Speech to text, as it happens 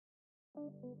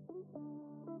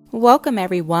Welcome,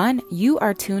 everyone. You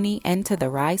are tuning into the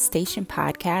Rise Station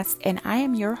podcast, and I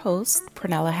am your host,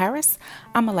 Prunella Harris.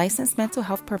 I'm a licensed mental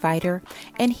health provider,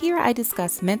 and here I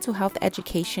discuss mental health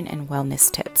education and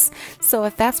wellness tips. So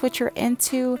if that's what you're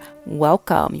into,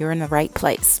 welcome. You're in the right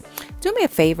place. Do me a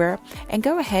favor and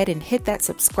go ahead and hit that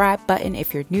subscribe button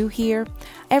if you're new here.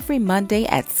 Every Monday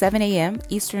at 7 a.m.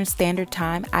 Eastern Standard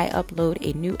Time, I upload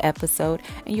a new episode,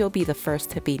 and you'll be the first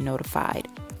to be notified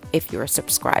if you're a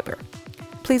subscriber.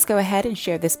 Please go ahead and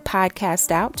share this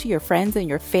podcast out to your friends and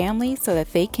your family so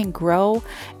that they can grow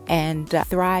and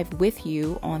thrive with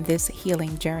you on this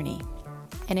healing journey.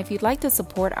 And if you'd like to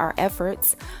support our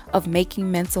efforts of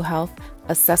making mental health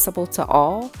accessible to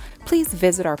all, please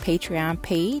visit our Patreon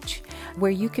page where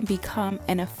you can become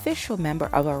an official member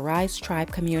of our Rise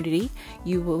Tribe community.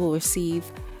 You will receive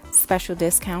special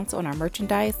discounts on our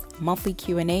merchandise, monthly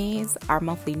Q&As, our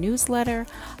monthly newsletter,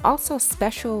 also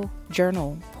special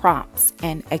journal prompts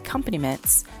and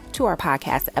accompaniments to our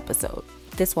podcast episode.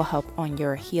 This will help on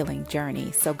your healing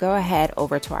journey. So go ahead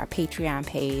over to our Patreon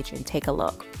page and take a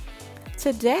look.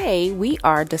 Today, we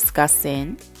are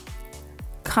discussing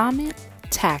common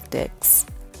tactics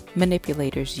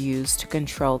manipulators use to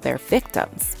control their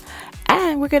victims.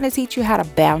 And we're going to teach you how to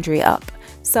boundary up.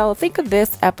 So think of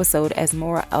this episode as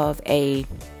more of a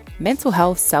mental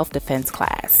health self-defense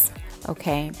class,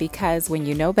 okay? Because when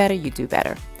you know better, you do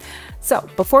better. So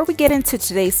before we get into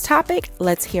today's topic,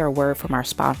 let's hear a word from our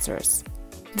sponsors.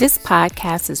 This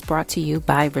podcast is brought to you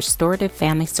by Restorative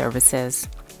Family Services.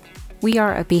 We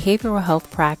are a behavioral health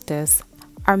practice.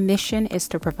 Our mission is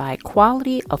to provide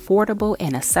quality, affordable,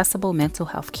 and accessible mental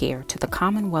health care to the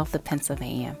Commonwealth of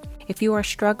Pennsylvania. If you are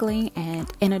struggling and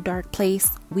in a dark place,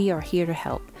 we are here to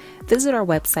help. Visit our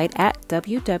website at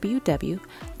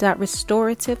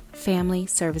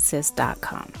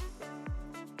www.restorativefamilyservices.com.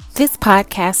 This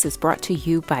podcast is brought to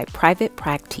you by Private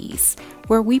Practice,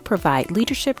 where we provide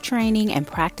leadership training and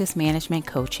practice management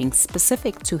coaching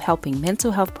specific to helping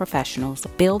mental health professionals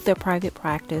build their private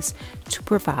practice to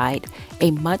provide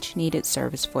a much needed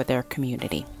service for their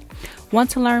community. Want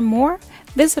to learn more?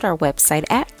 Visit our website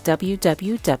at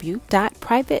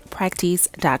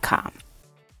www.privatepractice.com.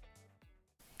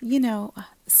 You know,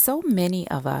 so many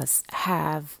of us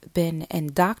have been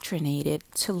indoctrinated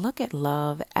to look at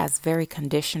love as very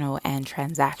conditional and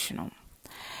transactional.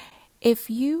 If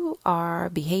you are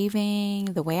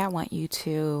behaving the way I want you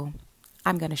to,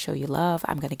 I'm going to show you love.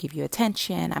 I'm going to give you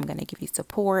attention. I'm going to give you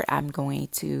support. I'm going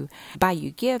to buy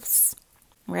you gifts,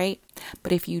 right?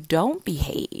 But if you don't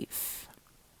behave,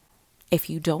 if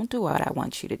you don't do what I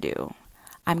want you to do,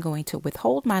 I'm going to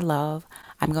withhold my love.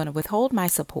 I'm going to withhold my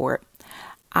support.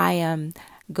 I am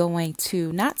going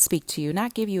to not speak to you,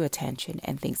 not give you attention,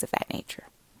 and things of that nature.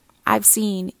 I've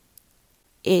seen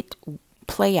it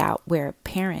play out where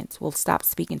parents will stop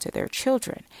speaking to their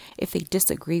children if they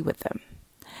disagree with them,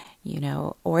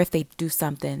 or if they do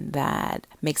something that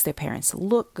makes their parents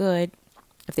look good.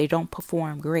 If they don't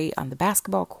perform great on the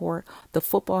basketball court, the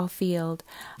football field,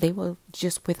 they will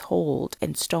just withhold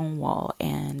and stonewall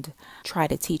and try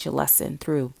to teach a lesson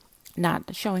through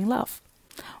not showing love.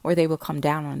 Or they will come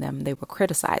down on them. They will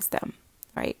criticize them,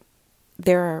 right?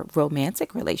 There are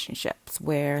romantic relationships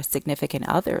where significant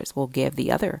others will give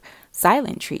the other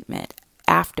silent treatment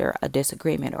after a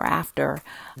disagreement or after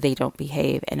they don't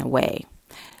behave in a way.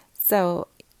 So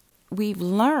we've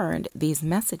learned these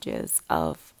messages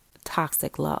of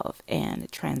toxic love and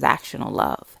transactional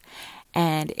love,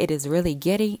 and it is really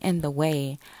getting in the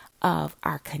way of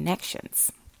our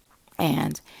connections.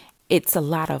 And it's a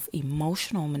lot of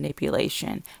emotional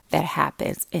manipulation that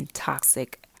happens in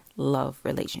toxic love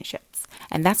relationships.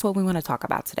 And that's what we want to talk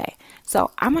about today.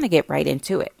 So I'm going to get right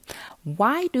into it.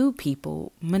 Why do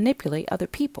people manipulate other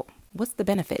people? What's the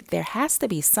benefit? There has to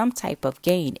be some type of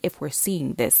gain if we're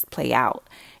seeing this play out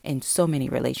in so many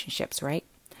relationships, right?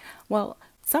 Well,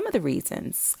 some of the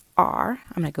reasons are,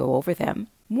 I'm going to go over them.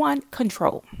 One,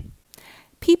 control.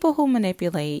 People who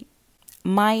manipulate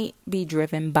might be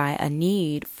driven by a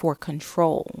need for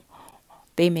control.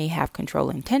 They may have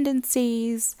controlling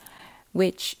tendencies,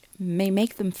 which may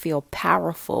make them feel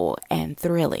powerful and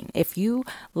thrilling. If you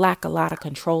lack a lot of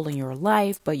control in your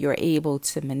life, but you're able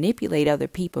to manipulate other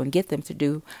people and get them to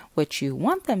do what you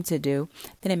want them to do,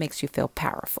 then it makes you feel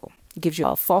powerful. It gives you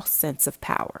a false sense of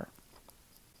power.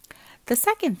 The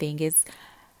second thing is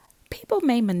people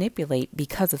may manipulate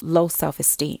because of low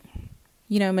self-esteem.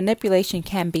 Manipulation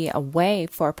can be a way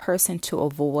for a person to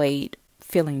avoid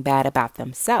feeling bad about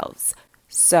themselves.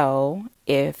 So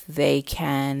if they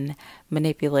can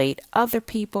manipulate other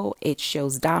people, it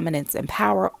shows dominance and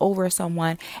power over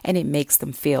someone, and it makes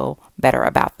them feel better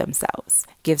about themselves,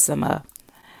 gives them a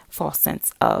false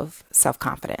sense of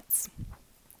self-confidence.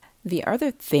 The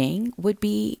other thing would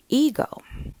be ego,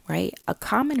 right? A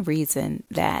common reason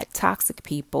that toxic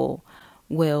people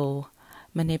will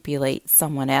manipulate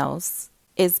someone else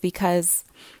is because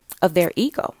of their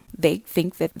ego. They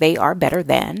think that they are better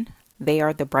than, they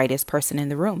are the brightest person in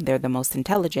the room. They're the most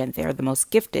intelligent. They're the most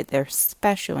gifted. They're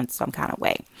special in some kind of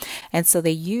way. And so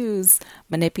they use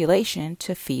manipulation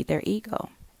to feed their ego.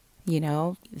 You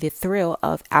know, the thrill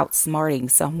of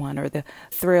outsmarting someone or the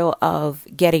thrill of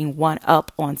getting one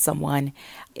up on someone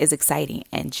is exciting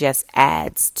and just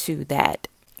adds to that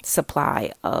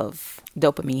supply of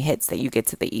dopamine hits that you get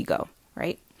to the ego,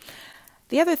 right?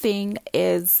 The other thing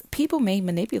is people may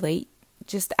manipulate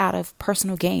just out of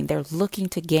personal gain. They're looking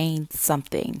to gain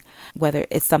something, whether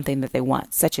it's something that they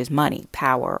want, such as money,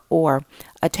 power, or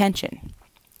attention.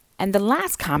 And the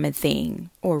last common thing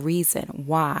or reason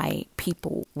why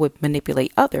people would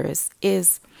manipulate others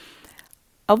is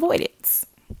avoidance.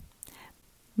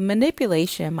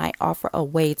 Manipulation might offer a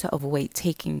way to avoid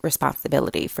taking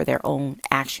responsibility for their own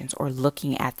actions or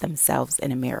looking at themselves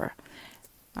in a mirror.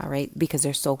 All right, because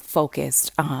they're so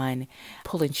focused on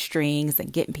pulling strings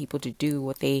and getting people to do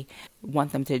what they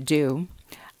want them to do.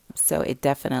 So it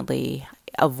definitely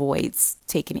avoids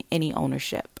taking any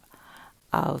ownership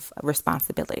of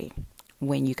responsibility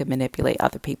when you can manipulate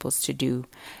other people to do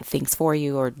things for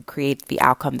you or create the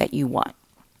outcome that you want.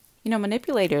 You know,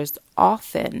 manipulators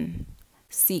often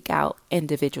seek out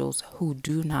individuals who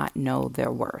do not know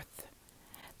their worth.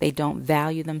 They don't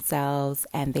value themselves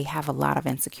and they have a lot of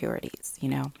insecurities, you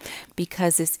know,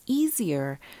 because it's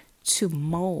easier to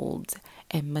mold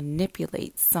and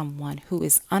manipulate someone who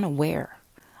is unaware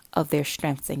of their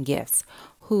strengths and gifts,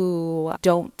 who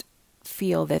don't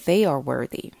feel that they are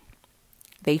worthy.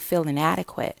 They feel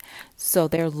inadequate. So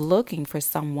they're looking for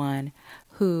someone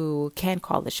who can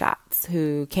call the shots,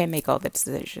 who can make all the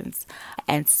decisions.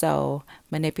 And so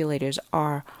manipulators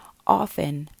are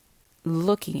often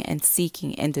looking and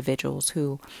seeking individuals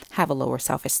who have a lower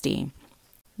self-esteem.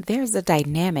 There's a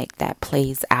dynamic that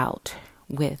plays out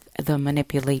with the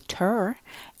manipulator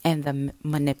and the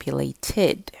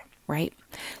manipulated, right?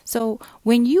 So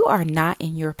when you are not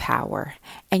in your power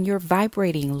and you're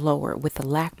vibrating lower with a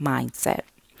lack mindset,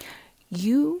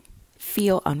 you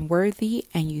feel unworthy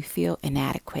and you feel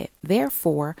inadequate.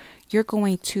 Therefore, you're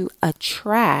going to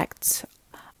attract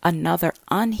another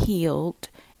unhealed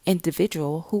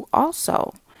individual who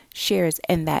also shares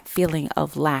in that feeling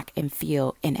of lack and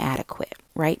feel inadequate,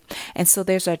 right? And so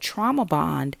there's a trauma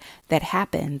bond that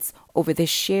happens over this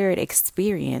shared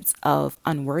experience of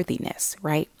unworthiness,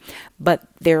 right? But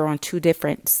they're on two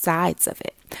different sides of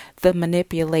it. The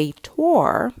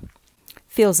manipulator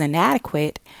feels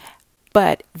inadequate,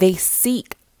 but they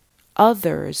seek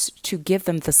others to give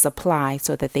them the supply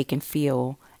so that they can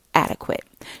feel adequate.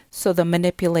 So the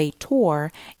manipulator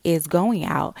is going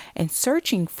out and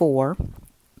searching for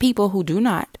people who do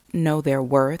not know their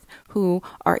worth, who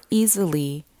are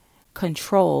easily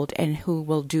controlled and who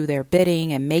will do their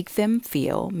bidding and make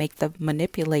the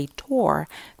manipulator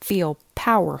feel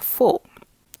powerful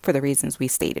for the reasons we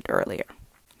stated earlier.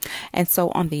 And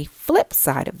so on the flip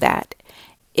side of that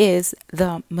is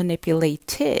the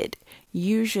manipulated,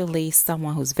 usually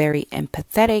someone who's very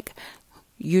empathetic,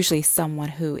 usually someone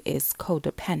who is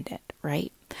codependent,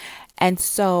 right? And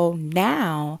so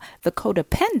now the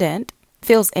codependent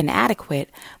feels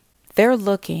inadequate. They're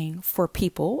looking for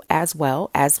people as well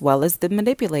as the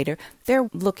manipulator. They're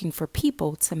looking for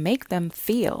people to make them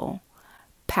feel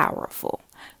powerful.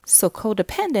 So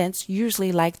codependents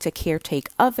usually like to caretake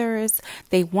others.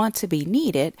 They want to be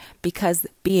needed because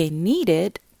being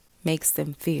needed makes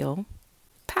them feel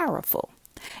powerful.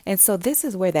 And so this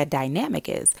is where that dynamic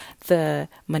is. The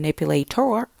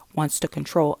manipulator wants to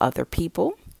control other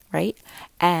people, right?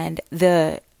 And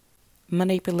the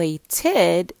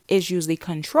manipulated is usually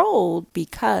controlled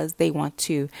because they want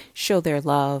to show their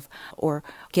love or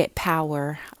get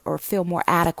power or feel more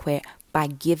adequate by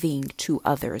giving to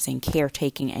others and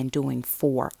caretaking and doing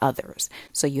for others.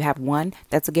 So you have one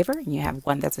that's a giver and you have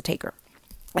one that's a taker.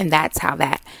 And that's how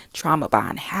that trauma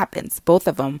bond happens. Both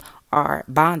of them are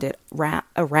bonded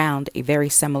around a very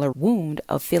similar wound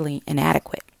of feeling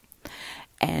inadequate.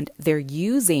 And they're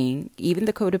using, even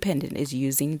the codependent is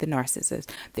using the narcissist.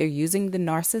 They're using the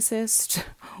narcissist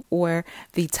or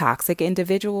the toxic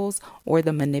individuals or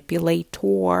the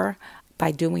manipulator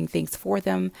by doing things for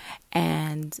them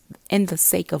and in the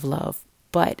sake of love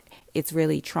but it's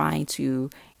really trying to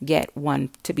get one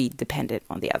to be dependent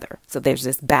on the other. So there's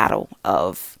this battle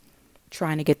of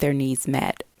trying to get their needs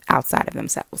met outside of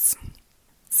themselves.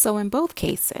 So in both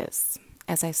cases,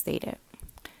 as I stated,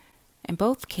 in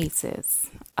both cases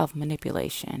of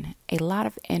manipulation, a lot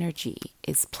of energy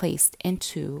is placed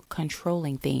into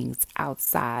controlling things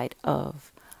outside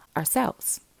of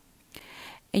ourselves.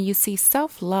 And you see,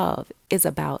 self-love is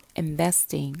about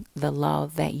investing the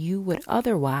love that you would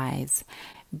otherwise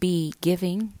be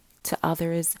giving to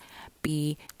others,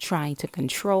 be trying to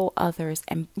control others,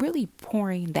 and really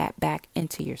pouring that back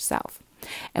into yourself.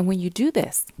 And when you do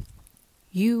this,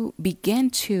 you begin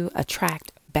to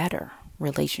attract better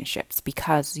relationships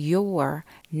because you're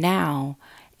now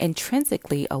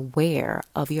intrinsically aware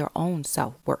of your own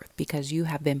self-worth because you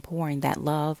have been pouring that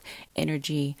love,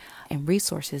 energy, and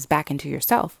resources back into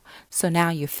yourself. So now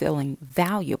you're feeling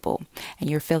valuable and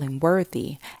you're feeling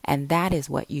worthy, and that is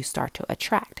what you start to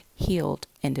attract: healed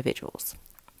individuals.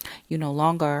 You no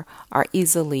longer are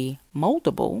easily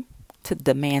moldable to the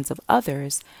demands of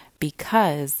others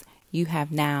because you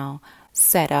have now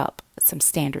set up some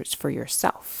standards for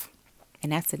yourself.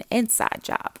 And that's an inside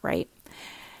job, right?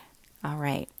 All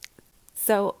right.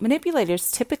 So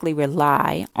manipulators typically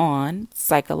rely on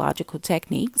psychological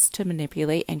techniques to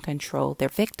manipulate and control their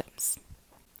victims,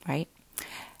 right?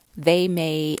 They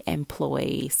may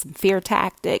employ some fear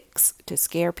tactics to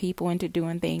scare people into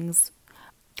doing things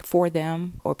for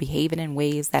them or behaving in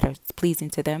ways that are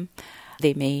pleasing to them.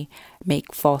 They may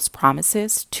make false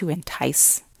promises to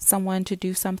entice someone to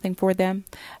do something for them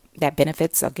that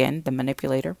benefits, again, the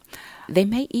manipulator. They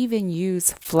may even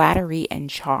use flattery and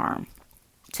charm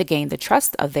to gain the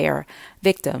trust of their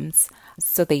victims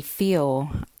so they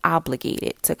feel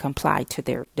obligated to comply to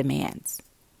their demands.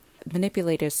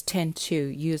 Manipulators tend to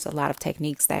use a lot of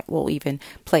techniques that will even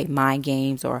play mind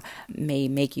games or may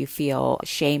make you feel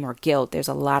shame or guilt. There's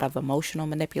a lot of emotional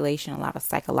manipulation, a lot of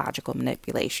psychological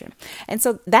manipulation. And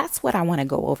so that's what I want to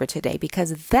go over today,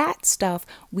 because that stuff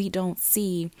we don't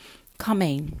see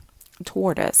coming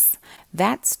toward us.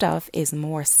 That stuff is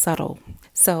more subtle.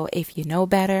 So if you know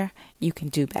better, you can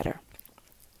do better.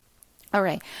 All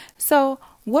right. So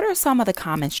what are some of the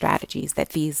common strategies that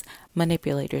these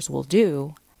manipulators will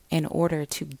do in order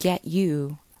to get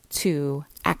you to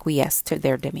acquiesce to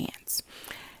their demands?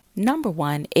 Number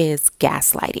one is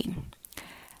gaslighting.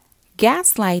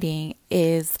 Gaslighting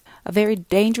is a very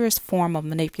dangerous form of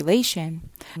manipulation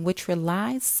which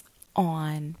relies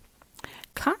on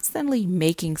constantly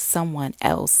making someone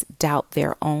else doubt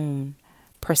their own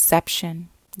perception,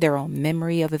 their own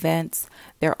memory of events,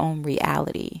 their own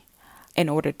reality, in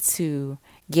order to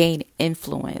gain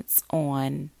influence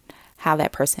on how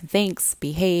that person thinks,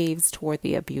 behaves toward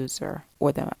the abuser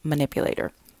or the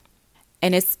manipulator.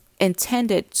 And it's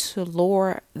intended to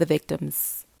lure the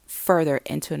victims further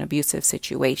into an abusive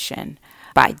situation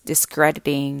by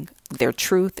discrediting their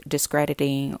truth,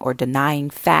 discrediting or denying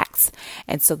facts.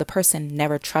 And so the person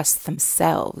never trusts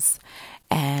themselves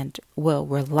and will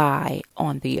rely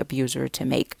on the abuser to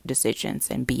make decisions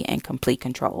and be in complete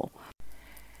control.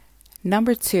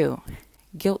 Number two,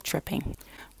 guilt tripping.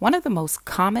 One of the most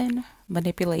common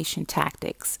manipulation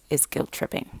tactics is guilt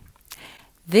tripping.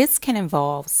 This can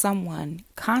involve someone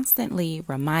constantly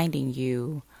reminding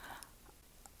you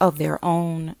of their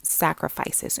own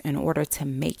sacrifices in order to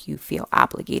make you feel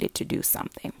obligated to do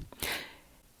something.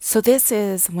 So this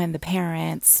is when the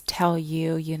parents tell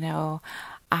you,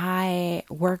 I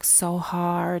worked so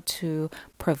hard to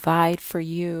provide for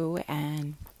you,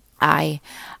 and I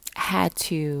had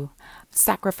to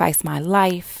sacrifice my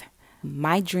life,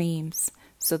 my dreams,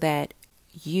 so that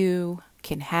you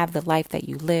can have the life that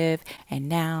you live, and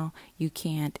now you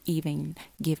can't even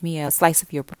give me a slice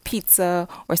of your pizza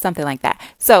or something like that.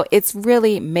 So it's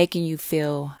really making you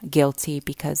feel guilty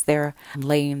because they're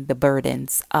laying the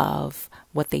burdens of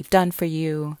what they've done for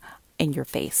you in your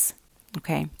face.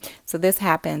 Okay, so this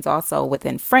happens also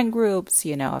within friend groups.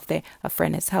 If a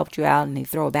friend has helped you out and they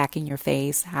throw it back in your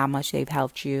face how much they've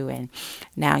helped you, and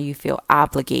now you feel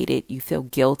obligated, you feel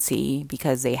guilty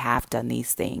because they have done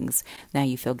these things. Now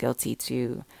you feel guilty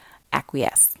to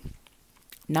acquiesce.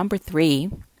 Number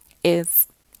three is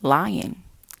lying.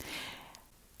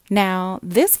 Now,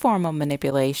 this form of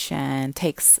manipulation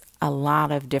takes a lot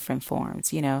of different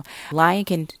forms. Lying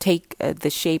can take the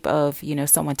shape of,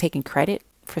 someone taking credit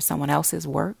for someone else's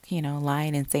work,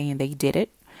 lying and saying they did it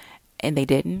and they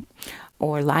didn't,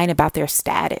 or lying about their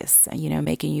status,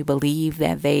 making you believe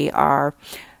that they are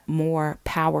more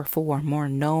powerful or more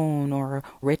known or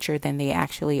richer than they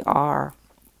actually are,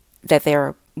 that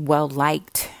they're well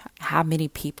liked, how many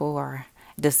people are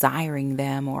desiring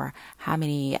them or how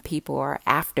many people are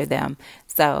after them.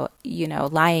 So,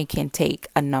 lying can take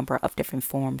a number of different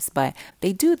forms, but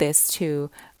they do this to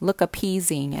look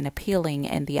appeasing and appealing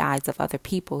in the eyes of other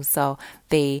people. So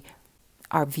they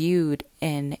are viewed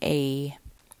in a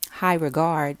high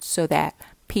regard so that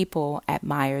people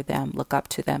admire them, look up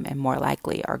to them, and more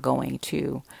likely are going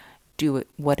to do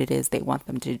what it is they want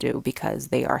them to do because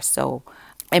they are so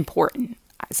important,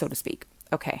 so to speak.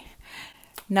 Okay.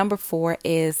 Number 4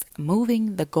 is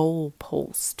moving the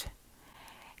goalpost.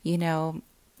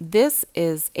 This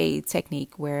is a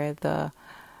technique where the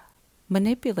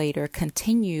manipulator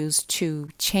continues to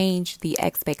change the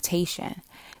expectation.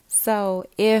 So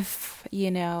if,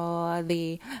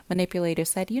 the manipulator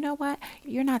said, you know what,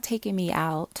 you're not taking me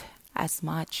out as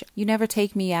much. You never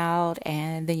take me out,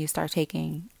 and then you start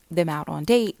taking them out on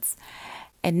dates.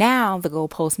 And now the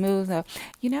goalpost moves.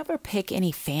 You never pick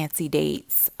any fancy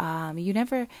dates. You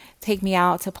never take me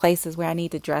out to places where I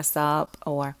need to dress up,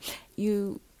 or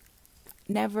you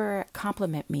never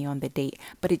compliment me on the date.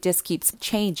 But it just keeps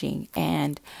changing,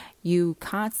 and you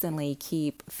constantly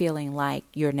keep feeling like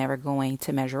you're never going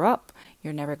to measure up.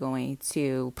 You're never going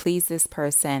to please this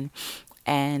person,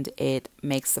 and it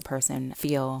makes the person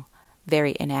feel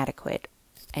very inadequate,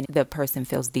 and the person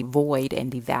feels devoid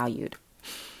and devalued.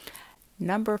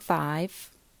 Number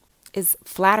 5 is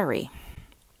flattery.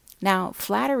 Now,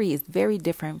 flattery is very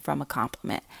different from a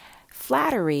compliment.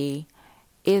 Flattery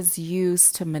is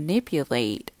used to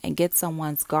manipulate and get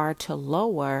someone's guard to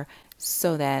lower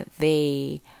so that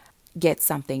they get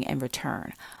something in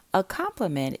return. A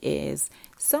compliment is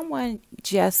someone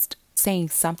just saying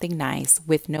something nice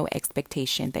with no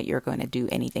expectation that you're going to do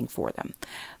anything for them.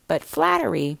 But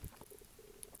flattery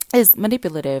is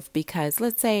manipulative because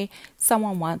let's say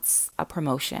someone wants a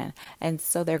promotion, and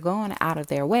so they're going out of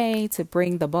their way to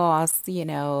bring the boss,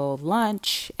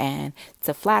 lunch, and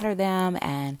to flatter them,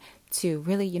 and to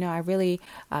really,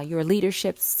 your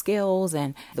leadership skills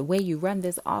and the way you run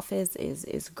this office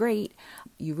is great.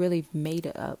 You really made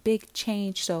a big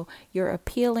change. So you're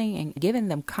appealing and giving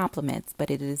them compliments, but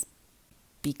it is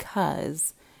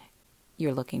because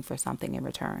you're looking for something in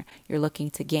return. You're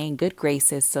looking to gain good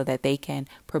graces so that they can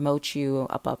promote you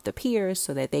above the peers,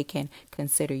 so that they can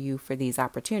consider you for these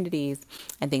opportunities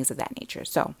and things of that nature.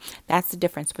 So that's the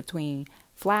difference between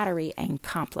flattery and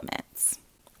compliments.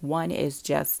 One is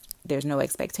just, there's no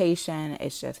expectation.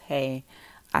 It's just, hey,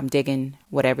 I'm digging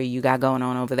whatever you got going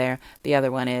on over there. The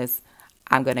other one is,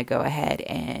 I'm going to go ahead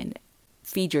and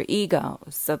feed your ego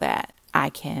so that I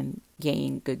can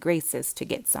gain good graces to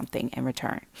get something in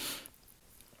return.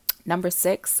 Number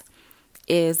 6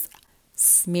 is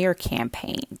smear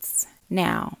campaigns.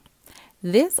 Now,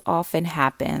 this often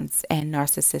happens in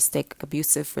narcissistic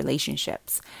abusive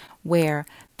relationships where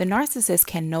the narcissist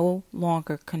can no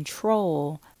longer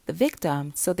control the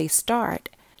victim, so they start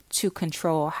to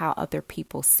control how other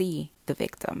people see the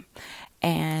victim.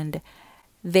 And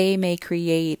they may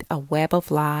create a web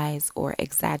of lies or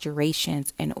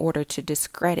exaggerations in order to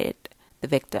discredit the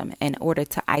victim, in order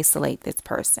to isolate this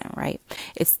person, right?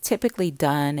 It's typically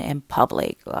done in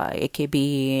public. It could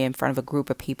be in front of a group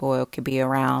of people. It could be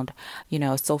around,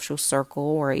 a social circle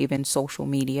or even social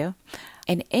media.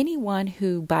 And anyone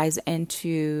who buys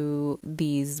into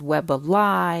these web of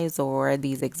lies or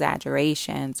these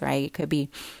exaggerations, right? It could be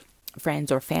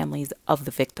friends or families of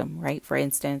the victim, right? For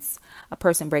instance, a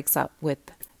person breaks up with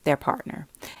their partner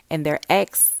and their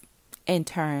ex in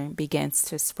turn begins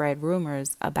to spread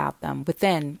rumors about them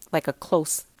within like a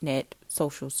close-knit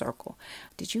social circle.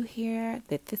 Did you hear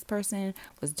that this person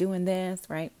was doing this,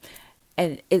 right?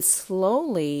 And it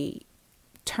slowly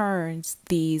turns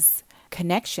these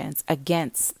connections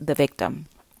against the victim.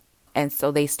 And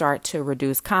so they start to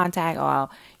reduce contact, or,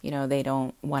 they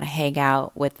don't want to hang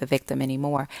out with the victim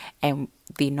anymore. And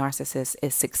the narcissist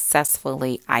is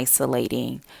successfully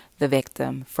isolating the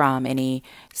victim from any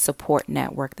support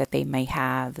network that they may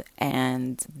have.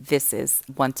 And this is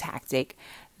one tactic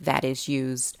that is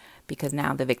used because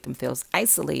now the victim feels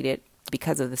isolated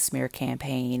because of the smear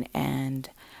campaign and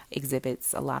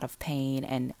exhibits a lot of pain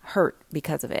and hurt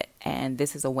because of it. And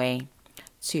this is a way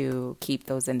to keep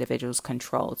those individuals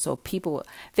controlled. So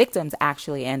victims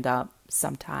actually end up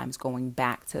sometimes going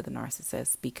back to the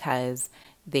narcissist because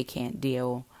they can't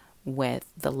deal with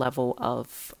the level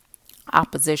of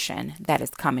opposition that is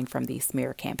coming from these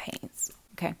smear campaigns.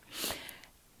 Okay.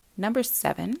 Number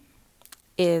 7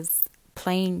 is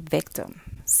playing victim.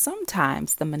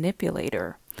 Sometimes the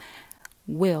manipulator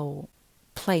will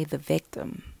play the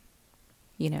victim,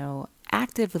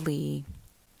 actively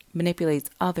manipulates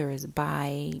others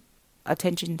by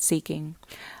attention seeking,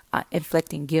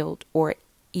 inflicting guilt, or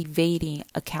evading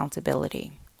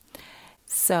accountability.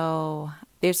 So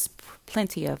there's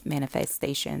plenty of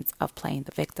manifestations of playing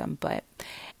the victim, but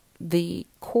the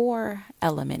core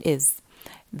element is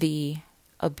the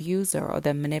abuser or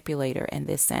the manipulator in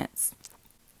this sense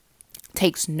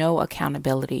takes no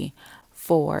accountability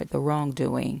for the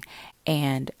wrongdoing,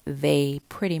 and they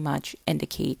pretty much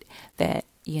indicate that,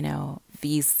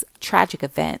 these tragic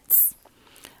events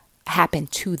happen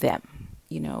to them,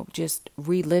 just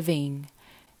reliving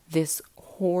this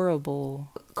horrible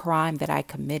crime that I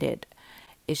committed.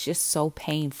 It's just so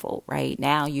painful, right?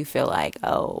 Now you feel like,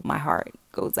 oh, my heart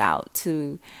goes out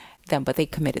to them, but they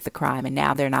committed the crime and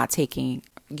now they're not taking,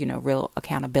 real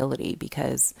accountability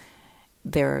because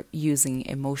they're using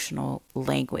emotional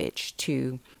language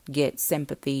to get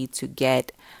sympathy, to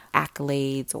get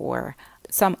accolades or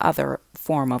some other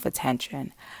form of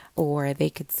attention. Or they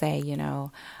could say,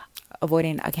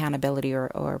 avoiding accountability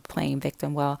or playing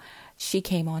victim. Well, she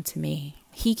came on to me.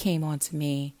 He came on to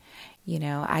me.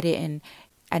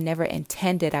 I never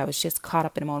intended. I was just caught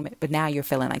up in a moment. But now you're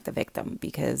feeling like the victim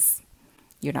because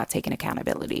you're not taking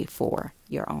accountability for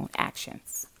your own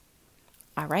actions.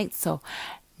 All right. So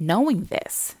knowing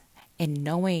this and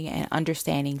knowing and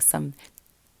understanding some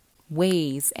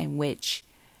ways in which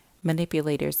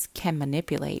manipulators can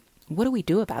manipulate, what do we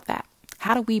do about that?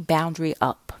 How do we boundary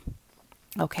up?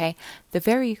 Okay. The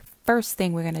very first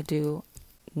thing we're going to do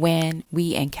when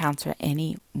we encounter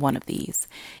any one of these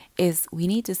is we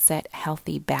need to set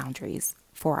healthy boundaries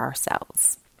for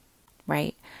ourselves,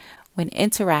 right? When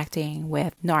interacting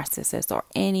with narcissists or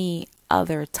any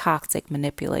other toxic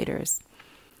manipulators,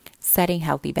 setting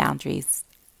healthy boundaries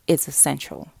is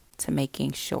essential to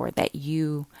making sure that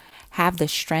you have the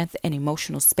strength and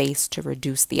emotional space to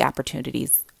reduce the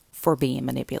opportunities for being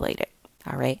manipulated.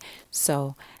 All right.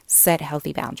 So set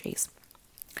healthy boundaries.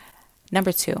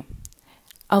 Number 2,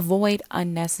 avoid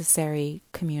unnecessary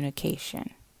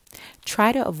communication.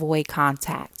 Try to avoid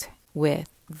contact with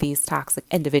these toxic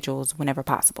individuals whenever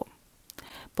possible.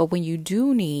 But when you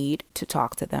do need to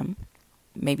talk to them,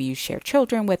 maybe you share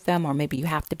children with them, or maybe you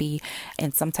have to be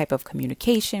in some type of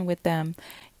communication with them,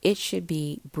 it should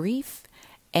be brief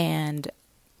and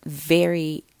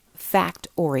very fact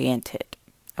oriented.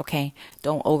 Okay.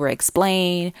 Don't over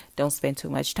explain. Don't spend too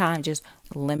much time. Just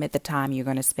limit the time you're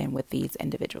going to spend with these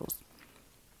individuals.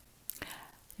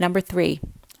 Number 3,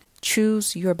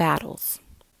 choose your battles,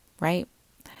 right?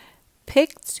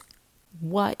 Pick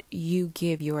what you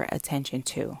give your attention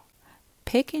to.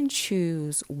 Pick and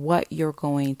choose what you're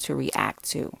going to react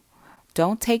to.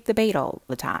 Don't take the bait all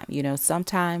the time.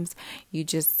 Sometimes you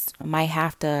just might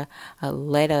have to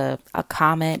let a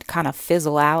comment kind of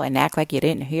fizzle out and act like you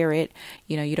didn't hear it.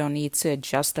 You don't need to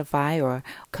justify or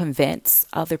convince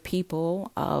other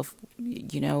people of,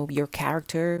 your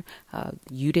character.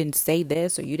 You didn't say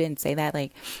this or you didn't say that.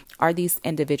 Like, are these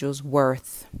individuals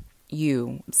worth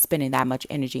you spending that much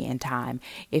energy and time?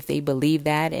 If they believe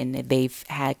that and they've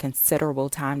had considerable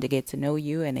time to get to know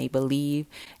you and they believe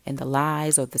in the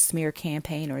lies or the smear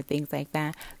campaign or things like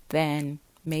that, then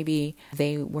maybe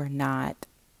they were not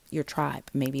your tribe.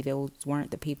 Maybe those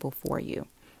weren't the people for you.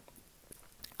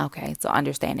 Okay, so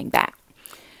understanding that.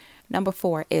 Number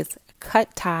 4 is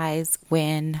cut ties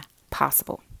when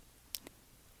possible.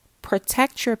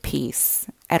 Protect your peace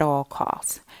at all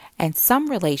costs. And some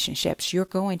relationships you're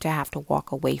going to have to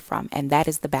walk away from. And that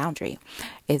is the boundary.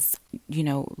 Is,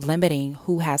 limiting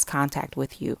who has contact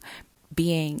with you.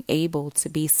 Being able to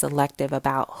be selective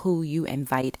about who you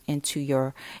invite into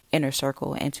your inner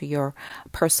circle, into your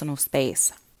personal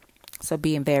space. So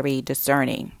being very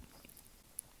discerning.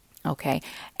 Okay.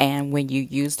 And when you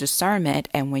use discernment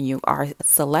and when you are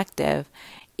selective,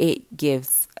 it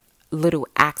gives little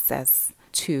access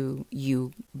to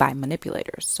you by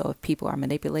manipulators. So if people are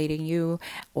manipulating you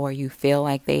or you feel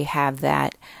like they have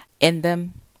that in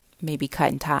them, maybe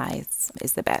cutting ties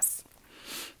is the best.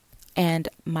 And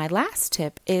my last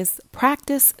tip is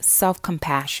practice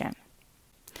self-compassion.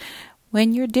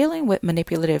 When you're dealing with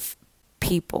manipulative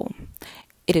people,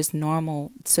 it is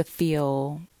normal to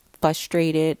feel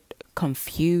frustrated,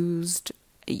 confused,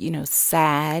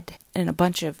 sad, and a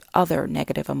bunch of other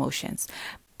negative emotions.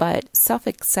 But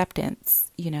self-acceptance,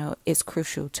 is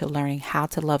crucial to learning how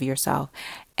to love yourself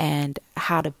and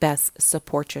how to best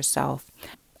support yourself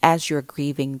as you're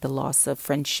grieving the loss of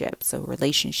friendships or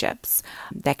relationships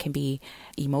that can be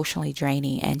emotionally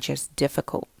draining and just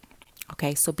difficult.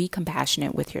 Okay, so be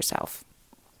compassionate with yourself.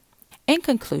 In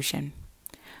conclusion,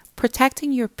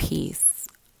 protecting your peace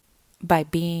by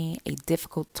being a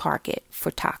difficult target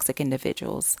for toxic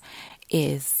individuals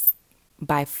is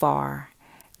by far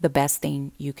the best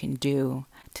thing you can do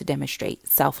to demonstrate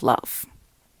self-love.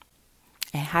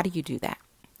 And how do you do that?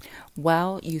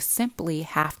 Well, you simply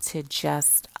have to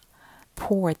just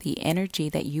pour the energy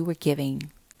that you were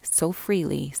giving so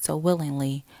freely, so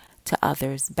willingly to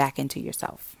others back into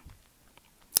yourself.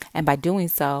 And by doing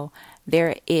so,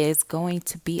 there is going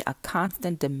to be a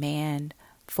constant demand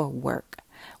for work.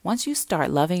 Once you start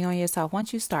loving on yourself,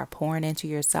 once you start pouring into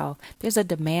yourself, there's a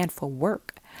demand for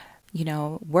work.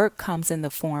 Work comes in the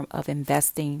form of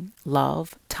investing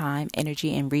love, time,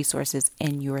 energy, and resources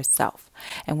in yourself.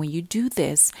 And when you do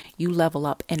this, you level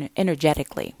up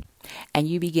energetically, and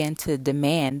you begin to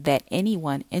demand that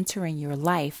anyone entering your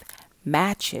life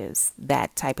matches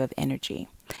that type of energy,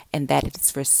 and that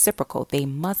it's reciprocal. They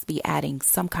must be adding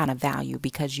some kind of value,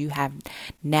 because you have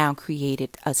now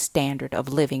created a standard of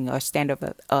living, or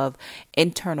standard of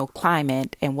internal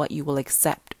climate, and what you will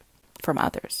accept from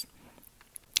others.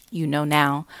 You know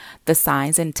now the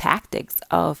signs and tactics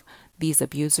of these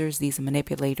abusers, these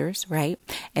manipulators, right?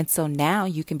 And so now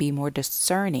you can be more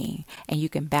discerning, and you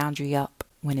can boundary up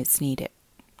when it's needed.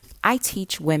 I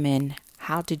teach women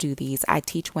how to do these. I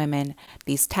teach women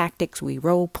these tactics. We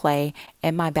role play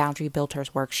in my Boundary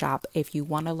Builders workshop. If you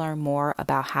want to learn more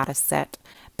about how to set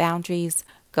boundaries,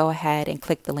 go ahead and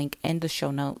click the link in the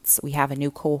show notes. We have a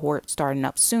new cohort starting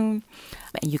up soon,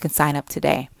 and you can sign up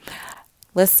today.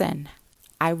 Listen,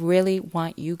 I really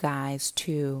want you guys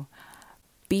to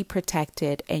be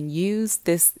protected and use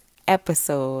this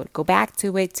episode. Go back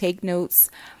to it, take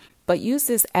notes, but use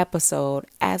this episode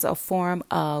as a form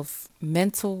of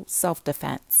mental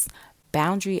self-defense.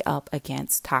 Boundary up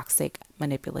against toxic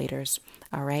manipulators.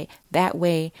 All right. That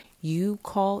way you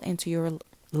call into your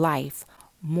life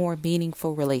more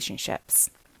meaningful relationships.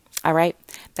 All right.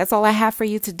 That's all I have for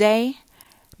you today.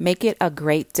 Make it a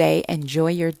great day.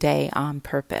 Enjoy your day on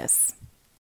purpose.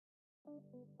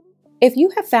 If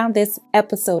you have found this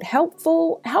episode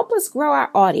helpful, help us grow our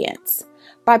audience.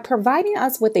 By providing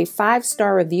us with a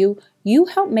 5-star review, you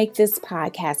help make this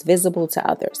podcast visible to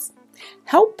others.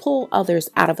 Help pull others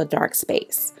out of a dark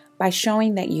space by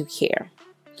showing that you care,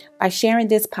 by sharing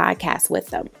this podcast with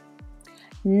them.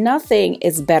 Nothing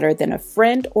is better than a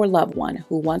friend or loved one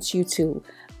who wants you to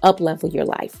up-level your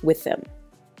life with them.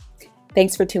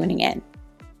 Thanks for tuning in.